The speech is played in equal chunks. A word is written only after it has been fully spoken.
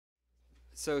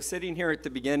So sitting here at the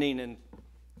beginning and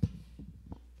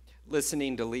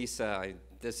listening to Lisa,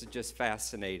 this is just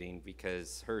fascinating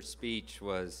because her speech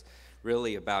was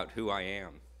really about who I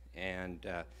am. And,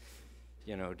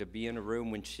 you know, to be in a room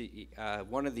when she,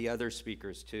 one of the other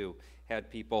speakers too,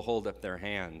 had people hold up their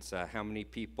hands. How many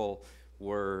people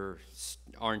were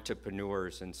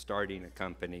entrepreneurs and starting a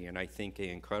company? And I think an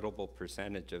incredible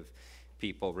percentage of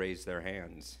people raised their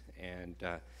hands. And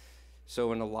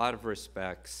so in a lot of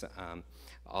respects,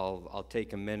 I'll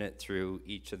take a minute through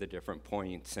each of the different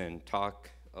points and talk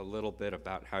a little bit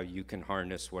about how you can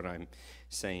harness what I'm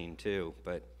saying too.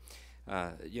 But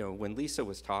you know, when Lisa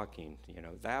was talking, you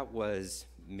know, that was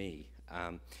me.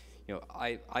 You know,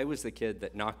 I was the kid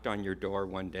that knocked on your door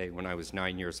one day when I was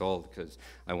 9 years old because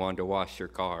I wanted to wash your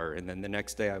car, and then the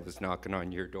next day I was knocking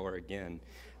on your door again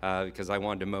because I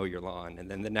wanted to mow your lawn, and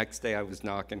then the next day I was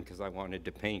knocking because I wanted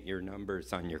to paint your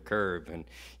numbers on your curb, and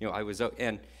you know,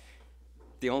 and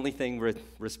the only thing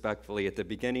respectfully at the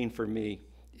beginning for me,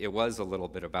 it was a little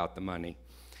bit about the money,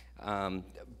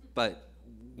 but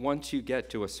once you get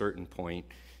to a certain point,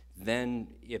 then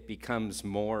it becomes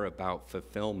more about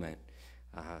fulfillment,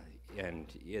 and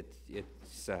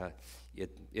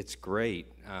it's great.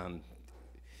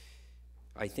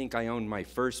 I think I owned my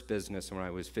first business when I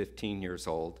was 15 years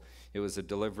old. It was a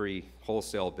delivery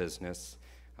wholesale business.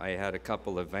 I had a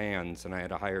couple of vans, and I had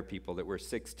to hire people that were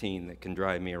 16 that can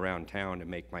drive me around town and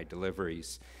make my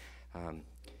deliveries.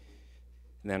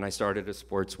 Then I started a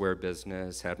sportswear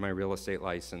business, had my real estate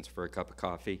license for a cup of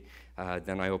coffee.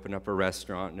 Then I opened up a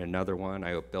restaurant and another one.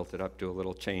 I built it up to a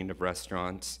little chain of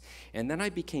restaurants. And then I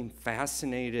became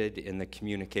fascinated in the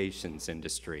communications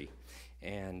industry.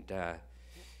 And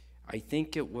I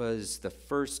think it was the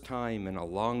first time in a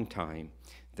long time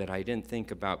that I didn't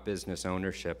think about business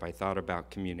ownership. I thought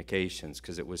about communications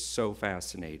because it was so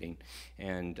fascinating.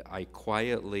 And I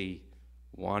quietly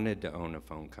wanted to own a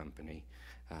phone company.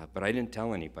 But I didn't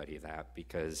tell anybody that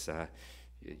because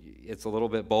it's a little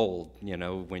bit bold, you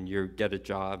know, when you get a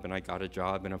job, and I got a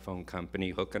job in a phone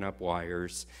company hooking up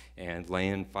wires and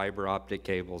laying fiber optic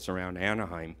cables around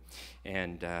Anaheim.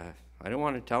 And I don't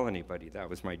want to tell anybody that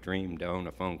was my dream to own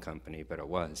a phone company, but it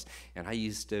was. And I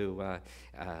used to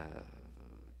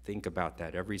think about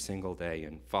that every single day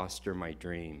and foster my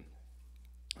dream.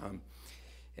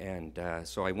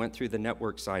 So I went through the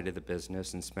network side of the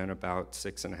business and spent about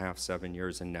 6.5, 7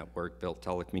 years in network, built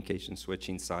telecommunication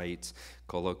switching sites,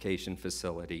 co-location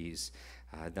facilities.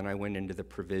 Then I went into the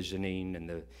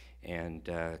provisioning and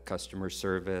customer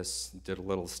service, did a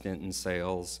little stint in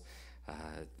sales,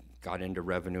 got into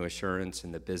revenue assurance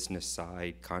and the business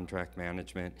side, contract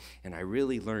management, and I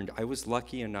really learned. I was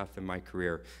lucky enough in my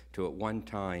career to at one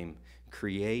time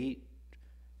create,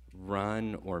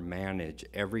 run, or manage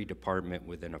every department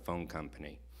within a phone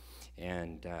company.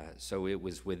 And so it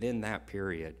was within that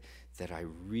period that I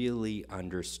really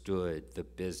understood the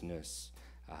business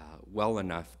well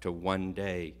enough to one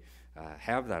day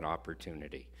have that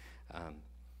opportunity.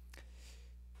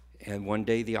 And one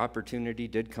day the opportunity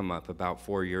did come up about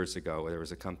 4 years ago. There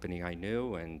was a company I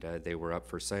knew, and they were up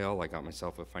for sale. I got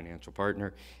myself a financial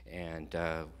partner, and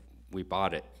we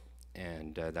bought it.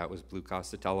 And that was Blue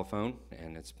Costa Telephone,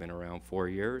 and it's been around 4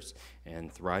 years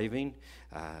and thriving.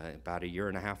 About a year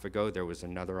and a half ago, there was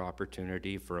another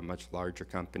opportunity for a much larger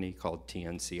company called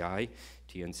TNCI.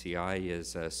 TNCI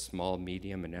is a small,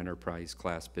 medium, and enterprise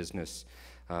class business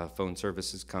phone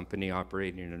services company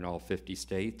operating in all 50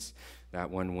 states. That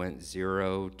one went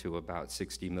zero to about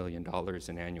 $60 million in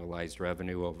annualized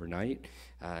revenue overnight,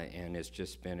 and it's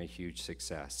just been a huge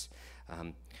success.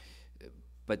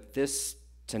 But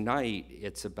tonight,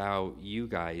 it's about you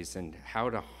guys and how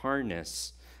to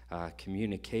harness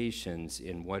communications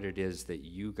in what it is that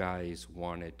you guys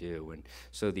want to do. And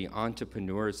so the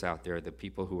entrepreneurs out there, the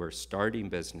people who are starting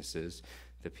businesses,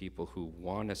 the people who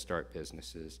want to start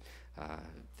businesses,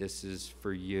 this is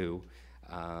for you.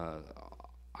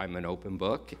 I'm an open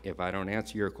book. If I don't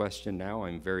answer your question now,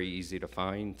 I'm very easy to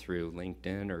find through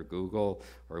LinkedIn or Google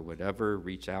or whatever.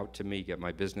 Reach out to me, get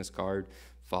my business card,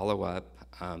 follow up.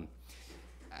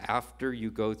 After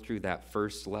you go through that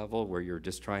first level where you're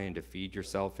just trying to feed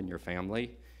yourself and your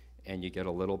family and you get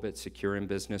a little bit secure in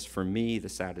business, for me, the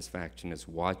satisfaction is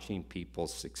watching people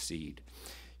succeed.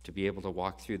 To be able to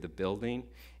walk through the building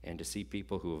and to see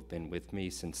people who have been with me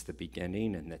since the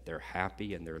beginning and that they're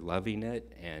happy and they're loving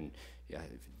it, and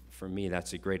for me,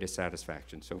 that's the greatest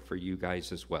satisfaction. So for you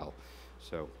guys as well.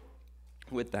 So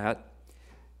with that,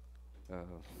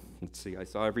 let's see, I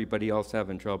saw everybody else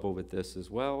having trouble with this as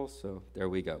well, so there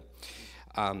we go.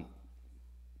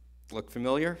 Look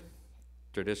familiar?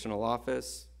 Traditional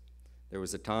office, There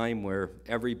was a time where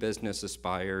every business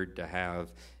aspired to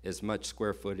have as much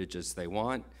square footage as they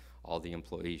want, all the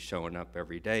employees showing up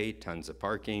every day, tons of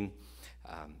parking.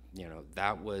 You know,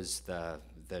 that was the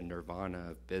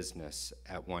nirvana of business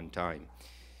at one time.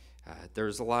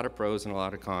 There's a lot of pros and a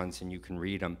lot of cons, and you can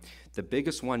read them. The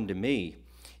biggest one to me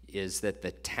is that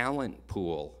the talent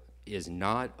pool is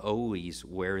not always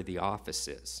where the office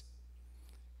is.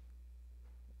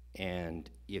 And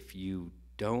if you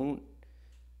don't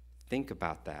think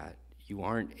about that, you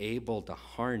aren't able to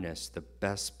harness the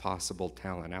best possible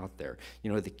talent out there.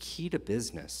 You know, the key to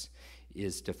business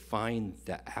is to find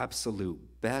the absolute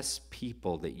best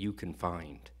people that you can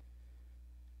find,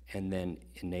 and then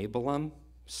enable them,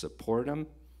 support them,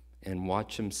 and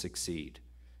watch them succeed,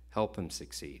 help them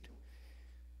succeed.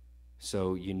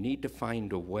 So you need to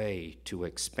find a way to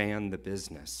expand the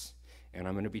business. And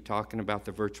I'm going to be talking about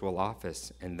the virtual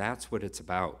office, and that's what it's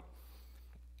about.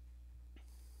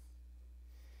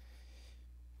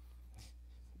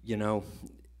 You know,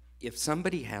 if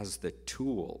somebody has the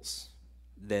tools,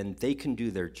 then they can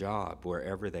do their job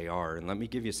wherever they are. And let me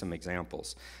give you some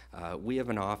examples. We have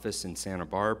an office in Santa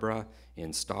Barbara,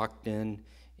 in Stockton,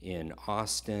 in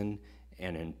Austin,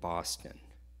 and in Boston.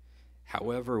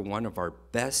 However, one of our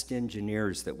best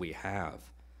engineers that we have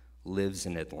lives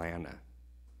in Atlanta.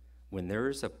 When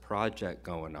there's a project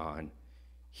going on,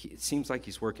 it seems like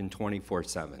he's working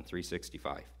 24/7,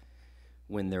 365.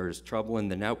 When there's trouble in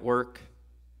the network,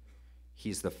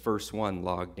 he's the first one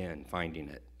logged in, finding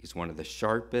it. He's one of the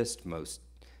sharpest, most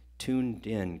tuned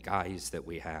in guys that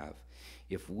we have.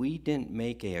 If we didn't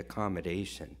make an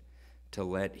accommodation to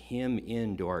let him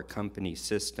into our company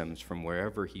systems from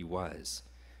wherever he was,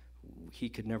 he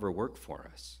could never work for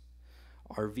us.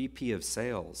 Our VP of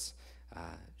sales,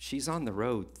 she's on the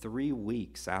road 3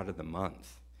 weeks out of the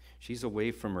month. She's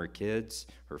away from her kids,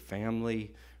 her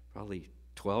family, probably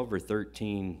 12 or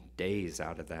 13 days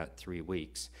out of that 3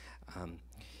 weeks.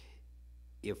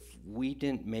 If we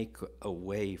didn't make a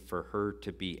way for her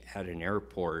to be at an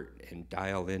airport and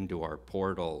dial into our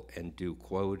portal and do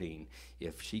quoting,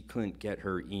 if she couldn't get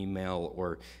her email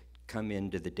or come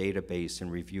into the database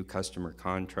and review customer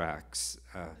contracts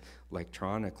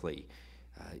electronically,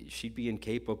 she'd be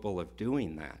incapable of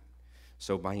doing that.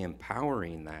 So by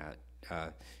empowering that,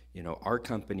 you know, our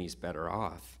company's better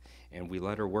off, and we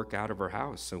let her work out of her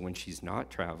house. So when she's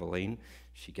not traveling,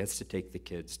 she gets to take the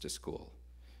kids to school.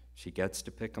 She gets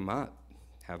to pick them up,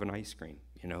 have an ice cream.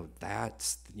 You know,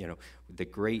 that's, you know, the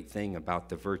great thing about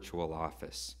the virtual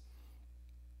office.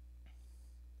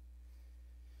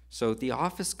 So the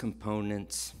office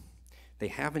components, they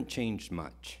haven't changed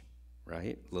much,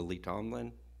 right? Lily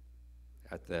Tomlin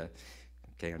at the,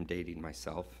 okay, I'm dating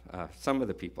myself. Some of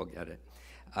the people get it.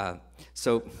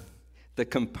 So the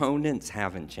components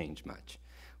haven't changed much.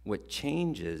 What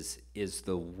changes is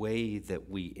the way that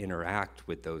we interact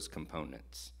with those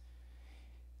components.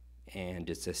 And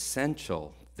it's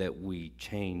essential that we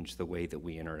change the way that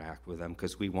we interact with them,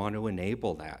 because we want to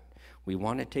enable that. We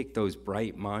want to take those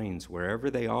bright minds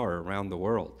wherever they are around the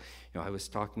world. You know, I was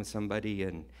talking with somebody,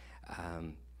 and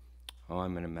oh,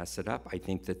 I'm going to mess it up. I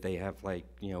think that they have, like,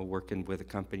 you know, working with a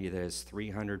company that has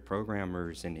 300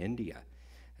 programmers in India,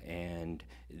 and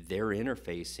they're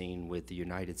interfacing with the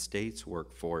United States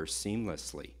workforce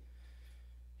seamlessly.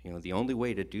 You know, the only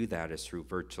way to do that is through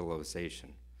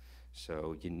virtualization.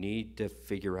 So you need to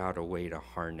figure out a way to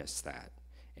harness that.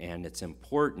 And it's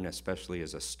important, especially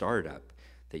as a startup,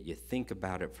 that you think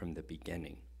about it from the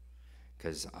beginning.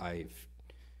 Because I've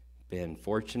been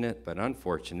fortunate but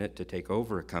unfortunate to take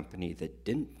over a company that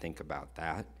didn't think about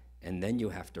that, and then you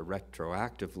have to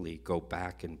retroactively go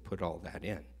back and put all that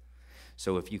in.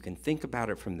 So if you can think about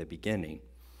it from the beginning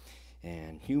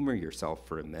and humor yourself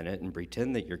for a minute and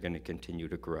pretend that you're going to continue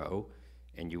to grow,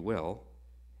 and you will,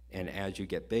 and as you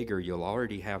get bigger, you'll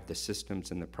already have the systems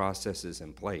and the processes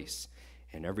in place,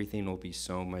 and everything will be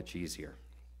so much easier.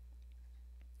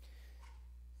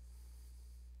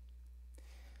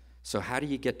 So how do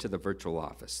you get to the virtual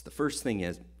office? The first thing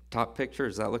is, top picture,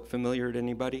 does that look familiar to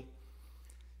anybody?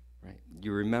 Right.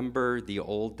 You remember the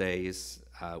old days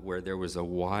where there was a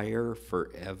wire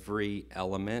for every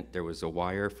element. There was a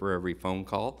wire for every phone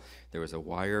call. There was a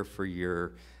wire for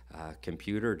your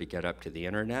computer to get up to the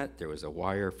internet. There was a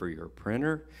wire for your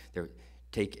printer.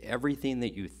 Take everything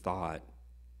that you thought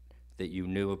that you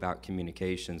knew about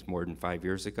communications more than 5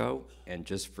 years ago and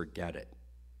just forget it.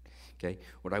 Okay?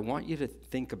 What I want you to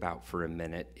think about for a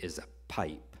minute is a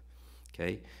pipe.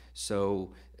 Okay?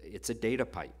 So it's a data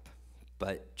pipe,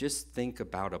 but just think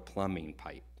about a plumbing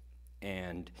pipe.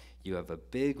 And you have a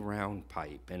big round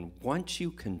pipe, and once you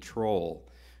control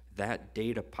that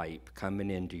data pipe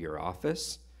coming into your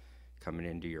office, coming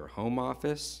into your home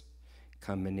office,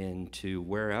 coming into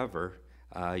wherever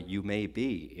you may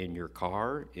be, in your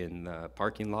car, in the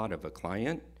parking lot of a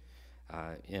client,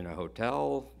 in a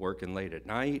hotel, working late at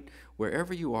night,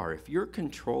 wherever you are. If you're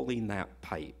controlling that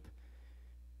pipe,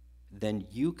 then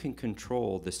you can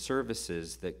control the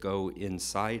services that go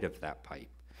inside of that pipe.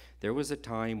 There was a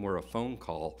time where a phone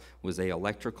call was an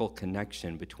electrical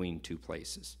connection between two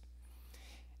places.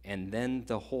 And then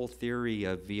the whole theory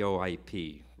of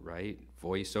VoIP, right?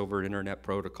 Voice over Internet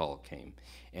Protocol came.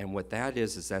 And what that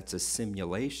is that's a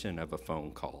simulation of a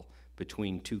phone call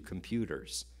between two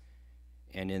computers.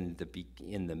 And in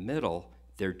the middle,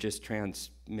 they're just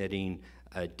transmitting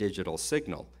a digital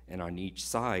signal. And on each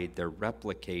side, they're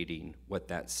replicating what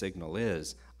that signal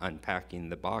is, unpacking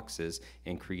the boxes,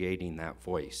 and creating that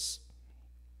voice.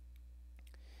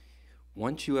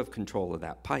 Once you have control of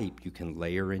that pipe, you can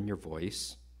layer in your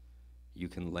voice. You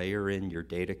can layer in your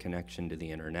data connection to the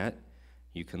internet.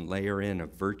 You can layer in a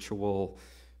virtual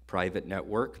private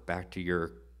network back to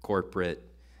your corporate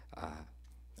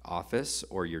office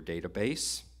or your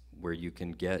database, where you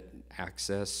can get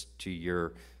access to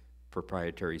your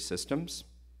proprietary systems.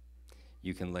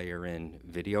 You can layer in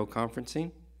video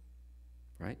conferencing,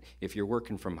 right? If you're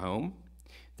working from home,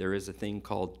 there is a thing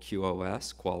called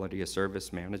QoS, Quality of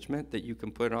Service Management, that you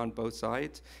can put on both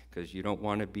sides, because you don't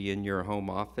want to be in your home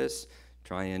office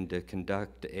trying to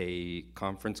conduct a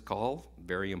conference call,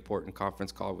 very important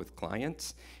conference call with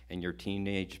clients, and your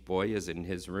teenage boy is in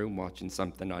his room watching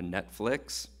something on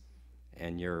Netflix,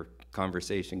 and your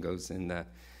conversation goes in the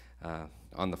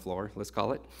on the floor, let's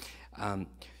call it.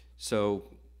 So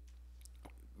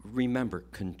remember,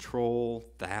 control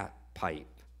that pipe.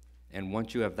 And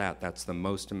once you have that, that's the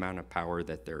most amount of power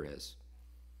that there is.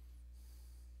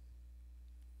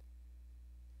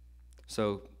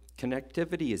 So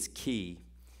connectivity is key,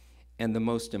 and the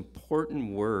most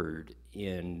important word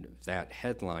in that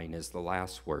headline is the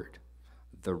last word,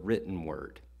 the written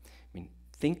word. I mean,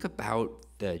 think about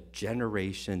the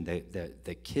generation,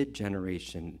 the kid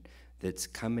generation that's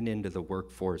coming into the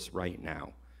workforce right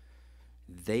now.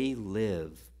 They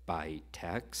live by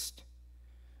text,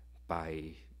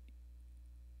 by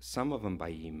some of them by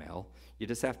email. You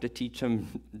just have to teach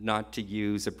them not to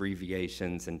use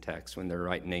abbreviations in text when they're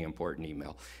writing an important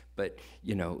email. But,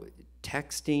 you know,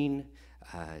 texting,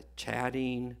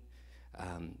 chatting,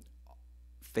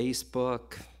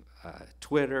 Facebook,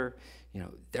 Twitter, you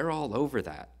know, they're all over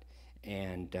that.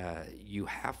 And you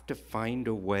have to find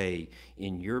a way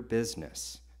in your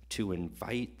business to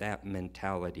invite that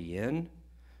mentality in,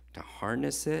 to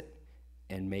harness it,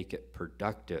 and make it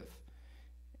productive.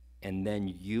 And then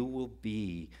you will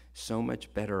be so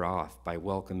much better off by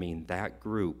welcoming that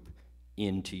group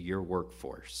into your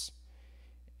workforce.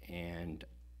 And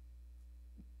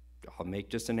I'll make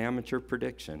just an amateur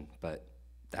prediction, but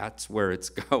that's where it's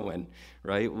going,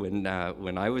 right? When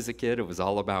I was a kid, it was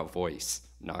all about voice.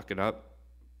 Knocking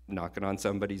on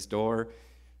somebody's door,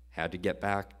 had to get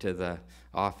back to the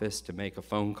office to make a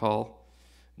phone call.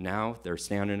 Now they're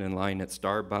standing in line at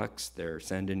Starbucks, they're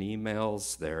sending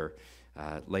emails, they're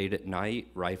late at night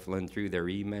rifling through their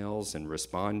emails and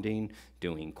responding,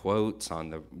 doing quotes on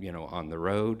the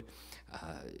road.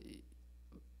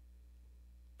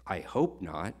 I hope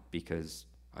not, because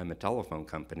I'm a telephone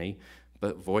company,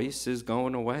 but voice is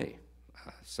going away.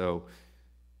 So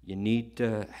you need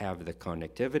to have the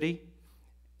connectivity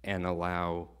and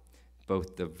allow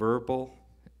both the verbal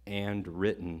and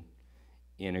written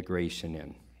integration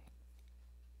in.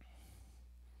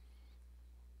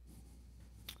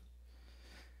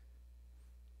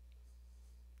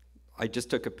 I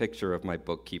just took a picture of my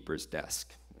bookkeeper's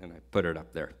desk and I put it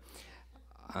up there.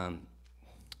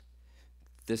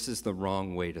 This is the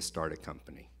wrong way to start a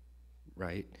company,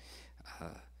 right?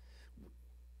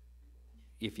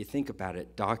 If you think about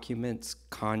it, documents,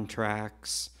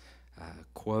 contracts,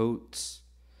 quotes,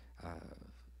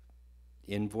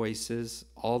 invoices,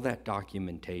 all that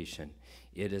documentation,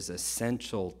 it is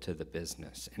essential to the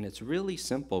business. And it's really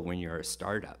simple when you're a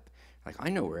startup. Like, I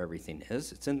know where everything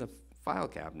is. It's in the file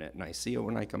cabinet, and I see it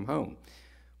when I come home.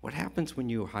 What happens when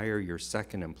you hire your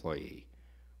second employee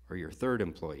or your third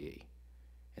employee,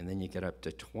 and then you get up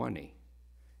to 20,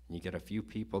 and you get a few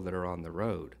people that are on the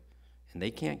road, and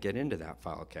they can't get into that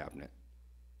file cabinet?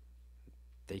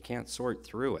 They can't sort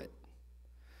through it.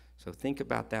 So think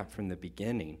about that from the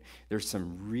beginning. There's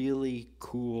some really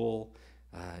cool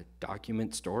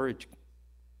document storage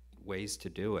ways to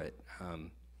do it.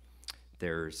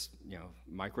 There's,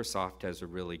 Microsoft has a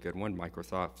really good one,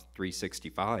 Microsoft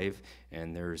 365,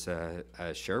 and there's a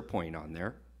SharePoint on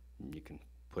there. You can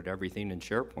put everything in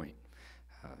SharePoint.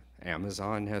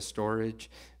 Amazon has storage.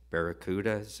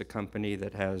 Barracuda is a company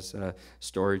that has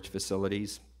storage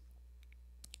facilities.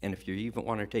 And if you even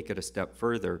want to take it a step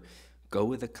further, go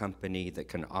with a company that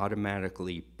can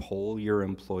automatically poll your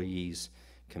employees'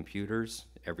 computers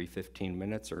every 15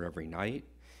 minutes or every night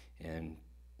and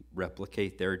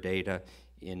replicate their data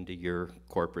into your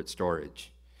corporate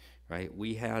storage, right?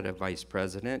 We had a vice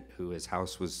president who his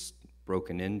house was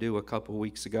broken into a couple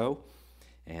weeks ago,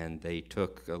 and they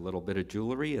took a little bit of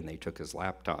jewelry and they took his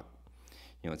laptop.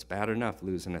 You know, it's bad enough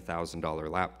losing a $1,000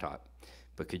 laptop,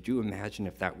 but could you imagine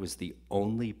if that was the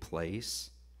only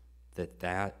place that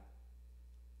that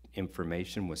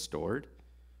information was stored?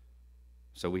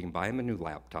 So we can buy him a new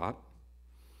laptop.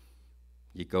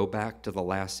 You go back to the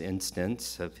last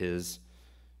instance of his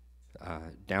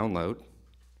download,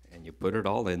 and you put it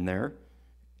all in there,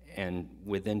 and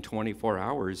within 24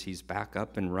 hours, he's back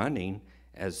up and running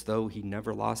as though he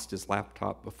never lost his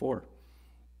laptop before.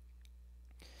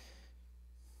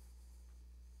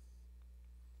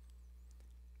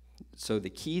 So the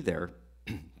key there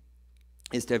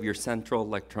is to have your central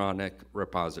electronic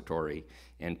repository,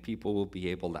 and people will be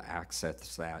able to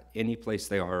access that any place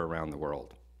they are around the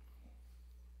world.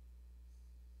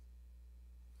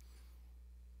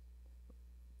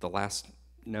 The last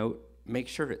note, make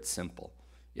sure it's simple.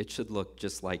 It should look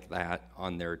just like that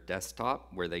on their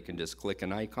desktop, where they can just click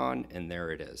an icon and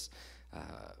there it is.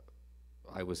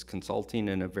 I was consulting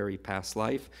in a very past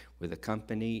life with a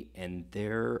company, and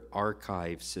their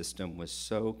archive system was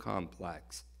so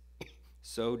complex,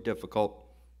 so difficult,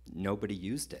 nobody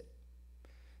used it.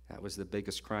 That was the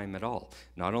biggest crime at all.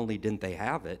 Not only didn't they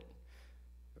have it,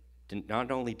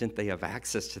 not only didn't they have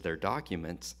access to their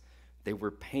documents, they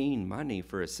were paying money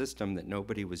for a system that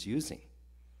nobody was using.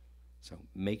 So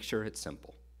make sure it's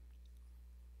simple.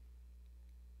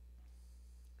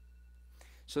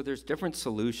 So there's different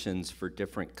solutions for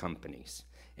different companies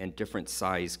and different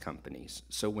size companies.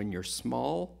 So when you're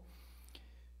small,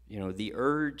 you know, the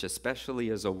urge, especially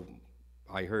as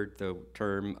I heard the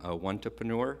term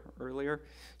one-topreneur earlier.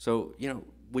 So, you know,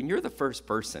 when you're the first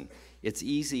person, it's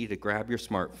easy to grab your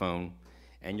smartphone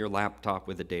and your laptop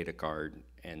with a data card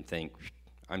and think,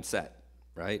 I'm set,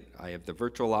 right? I have the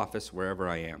virtual office wherever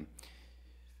I am.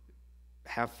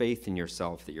 Have faith in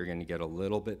yourself that you're going to get a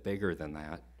little bit bigger than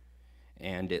that.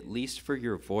 And at least for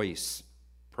your voice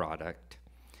product,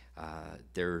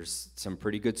 there's some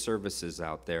pretty good services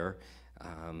out there.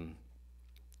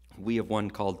 We have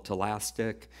one called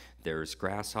Telastic, there's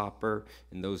Grasshopper,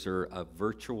 and those are a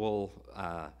virtual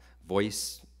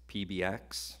voice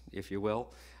PBX, if you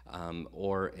will,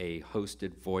 or a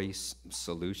hosted voice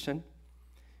solution.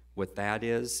 What that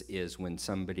is when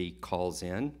somebody calls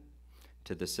in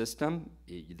to the system,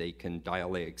 they can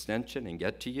dial an extension and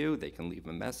get to you, they can leave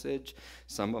a message.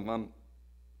 Some of them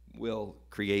will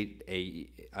create a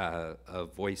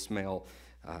voicemail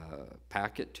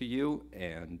packet to you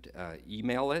and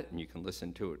email it, and you can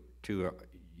listen to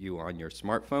you on your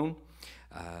smartphone.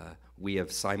 We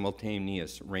have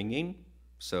simultaneous ringing,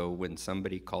 so when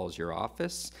somebody calls your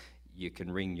office, you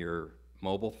can ring your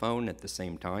mobile phone at the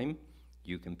same time.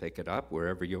 You can pick it up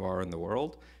wherever you are in the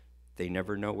world. They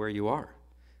never know where you are.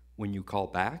 When you call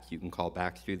back, you can call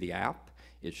back through the app.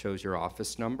 It shows your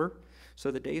office number.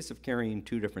 So the days of carrying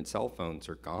two different cell phones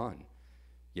are gone.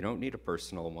 You don't need a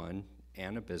personal one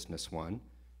and a business one.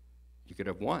 You could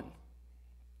have one.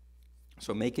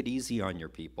 So make it easy on your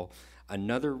people.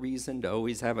 Another reason to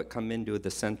always have it come into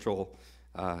the central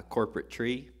corporate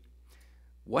tree: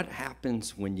 what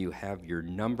happens when you have your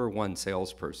number one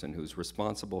salesperson who's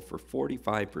responsible for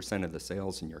 45% of the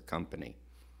sales in your company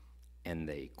and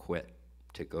they quit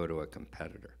to go to a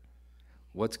competitor?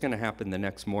 What's going to happen the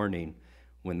next morning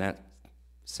when that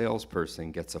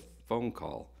salesperson gets a phone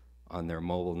call on their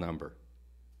mobile number?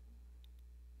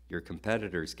 Your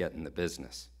competitor's getting the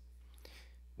business.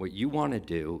 What you want to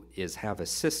do is have a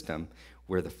system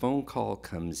where the phone call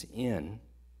comes in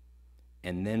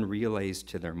and then relays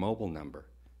to their mobile number.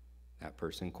 That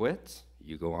person quits,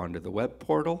 you go onto the web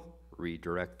portal,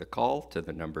 redirect the call to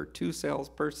the number 2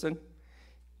 salesperson,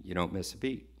 you don't miss a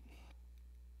beat.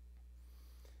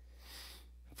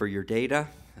 For your data,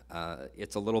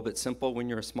 it's a little bit simple when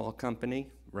you're a small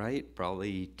company, right?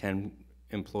 Probably 10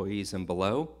 employees and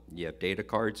below. You have data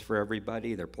cards for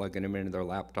everybody. They're plugging them into their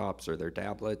laptops or their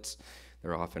tablets.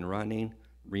 They're off and running.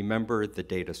 Remember the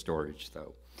data storage,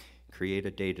 though. Create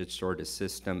a data storage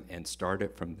system and start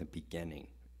it from the beginning.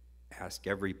 Ask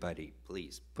everybody,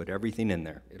 please, put everything in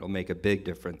there. It'll make a big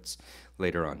difference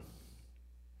later on.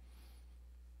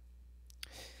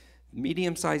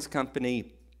 Medium-sized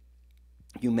company,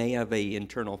 you may have an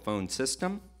internal phone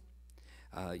system.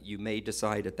 You may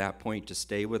decide at that point to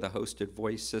stay with a hosted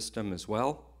voice system as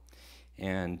well.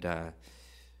 And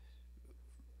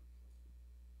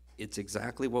it's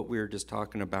exactly what we were just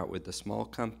talking about with the small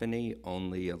company,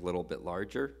 only a little bit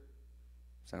larger.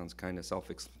 Sounds kind of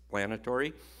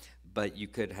self-explanatory, but you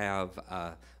could have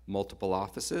multiple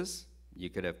offices. You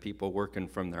could have people working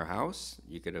from their house.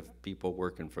 You could have people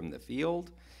working from the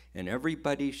field, and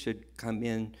everybody should come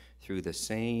in through the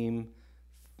same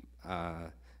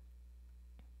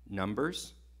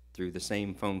numbers, through the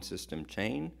same phone system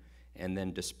chain, and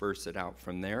then disperse it out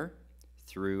from there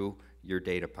through your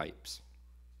data pipes.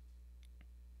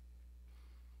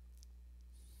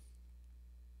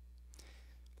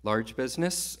 Large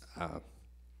business,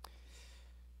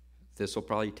 this will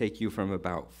probably take you from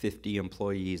about 50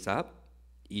 employees up.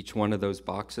 Each one of those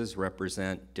boxes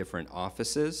represent different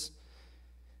offices.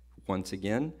 Once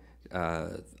again,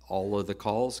 all of the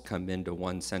calls come into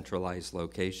one centralized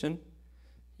location.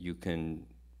 You can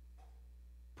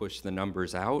push the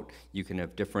numbers out. You can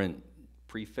have different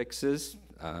prefixes,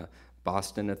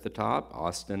 Boston at the top,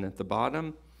 Austin at the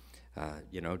bottom.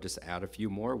 Just add a few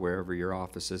more wherever your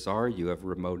offices are. You have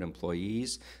remote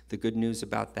employees. The good news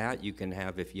about that, you can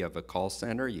have, if you have a call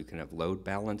center, you can have load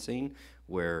balancing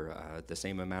where the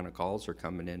same amount of calls are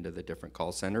coming into the different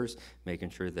call centers, making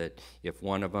sure that if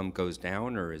one of them goes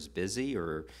down or is busy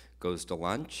or goes to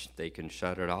lunch, they can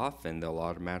shut it off and they'll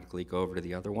automatically go over to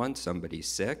the other one. Somebody's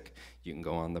sick, you can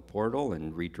go on the portal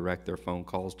and redirect their phone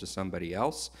calls to somebody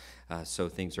else. So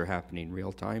things are happening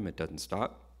real time, it doesn't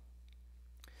stop.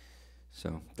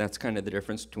 So that's kind of the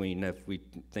difference between, if we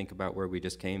think about where we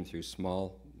just came through,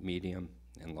 small, medium,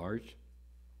 and large.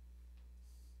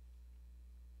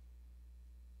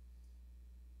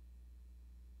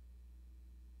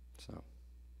 So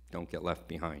don't get left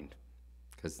behind,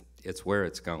 because it's where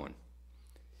it's going.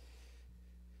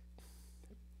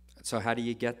 So how do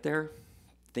you get there?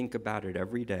 Think about it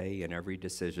every day and every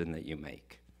decision that you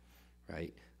make,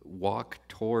 right? Walk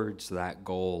towards that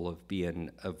goal of being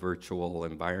a virtual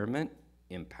environment,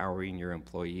 empowering your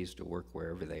employees to work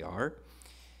wherever they are.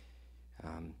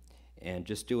 And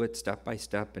just do it step by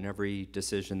step in every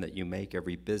decision that you make,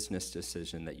 every business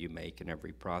decision that you make, in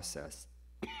every process.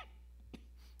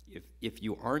 If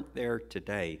you aren't there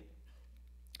today,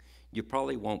 you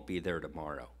probably won't be there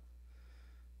tomorrow.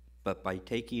 But by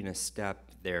taking a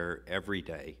step there every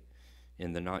day,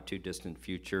 in the not too distant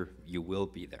future, you will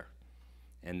be there.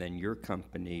 And then your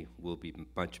company will be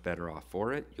much better off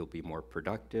for it. You'll be more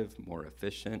productive, more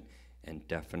efficient, and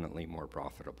definitely more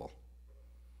profitable.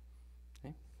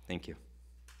 Okay? Thank you.